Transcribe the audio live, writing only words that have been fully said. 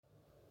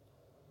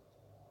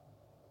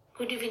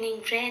Good evening,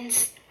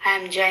 friends. I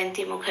am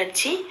Jayanti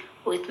Mukherjee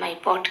with my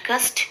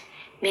podcast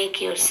Make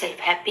Yourself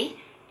Happy.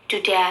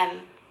 Today I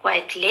am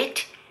quite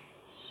late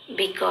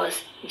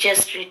because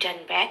just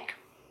returned back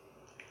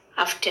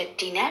after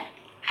dinner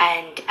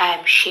and I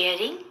am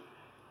sharing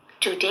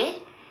today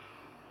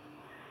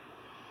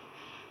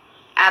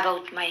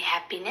about my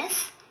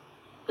happiness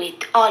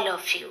with all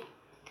of you.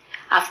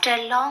 After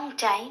a long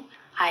time,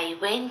 I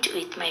went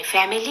with my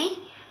family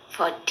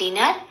for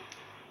dinner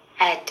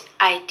at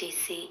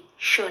ITC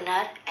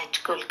Shonar at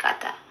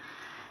Kolkata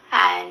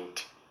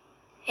and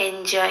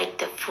enjoyed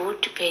the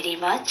food very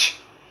much.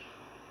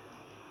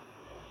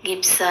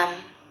 Give some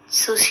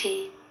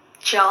sushi,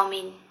 chow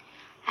mein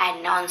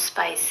and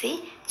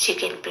non-spicy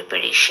chicken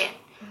preparation.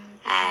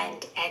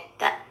 And at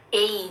the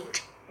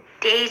end,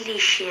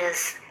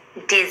 delicious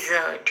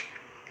dessert,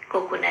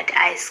 coconut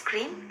ice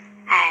cream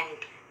and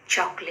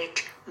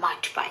chocolate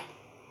mud pie.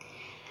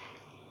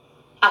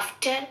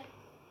 After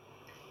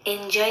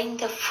enjoying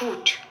the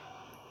food,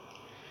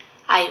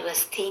 I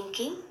was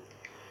thinking,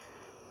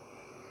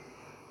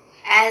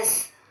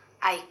 as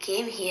I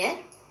came here,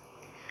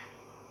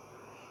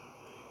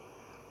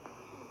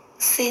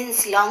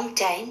 since long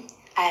time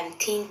I am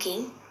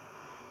thinking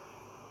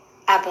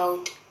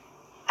about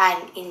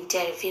an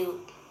interview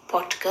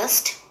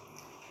podcast.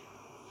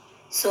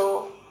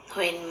 So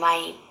when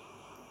my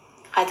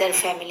other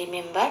family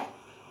member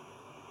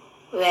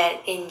were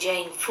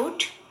enjoying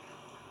food,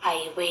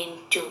 I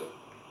went to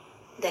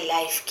the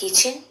live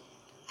kitchen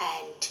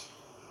and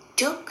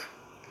took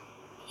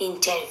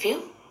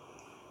interview,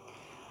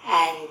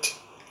 and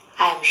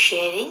I am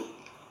sharing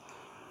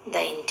the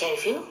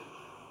interview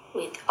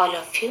with all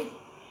of you.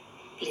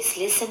 Please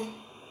listen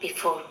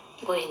before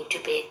going to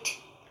bed.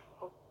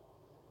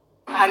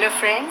 Hello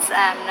friends,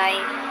 I am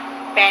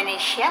Nai Pan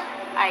Asia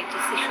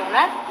ITC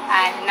Shonar,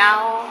 and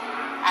now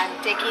I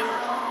am taking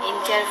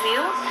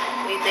interview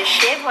with the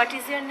chef. What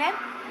is your name?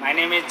 My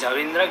name is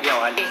Javindra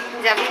Gyawali.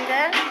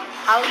 Javinder,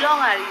 how long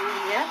are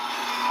you here?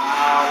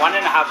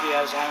 1.5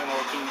 years I am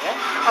working here.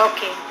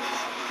 Okay.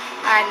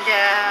 And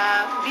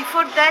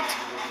before that?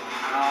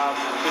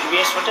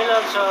 Previous hotel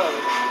also,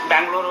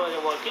 Bangalore was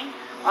working.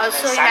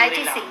 Also in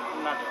ITC?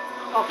 Not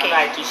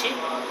ITC.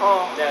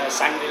 Oh. The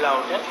Shangri-La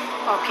Hotel.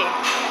 Okay.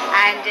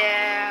 And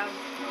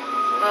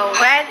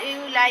where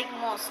you like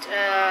most?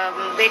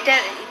 Better?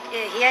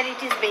 Here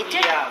it is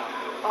better? Yeah.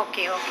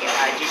 Okay.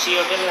 ITC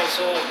hotel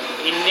also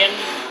Indian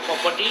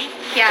property.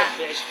 Yeah.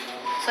 The best.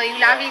 So you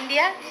love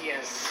India?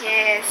 Yes.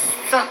 Yes.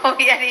 So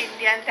we are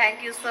Indian.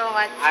 Thank you so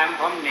much. I am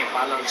from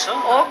Nepal also.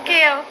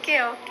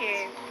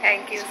 Okay.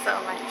 Thank you so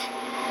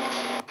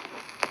much.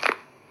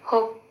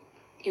 Hope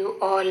you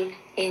all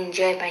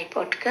enjoy my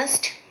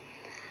podcast.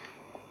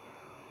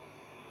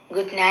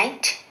 Good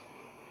night.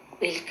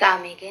 We'll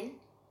come again.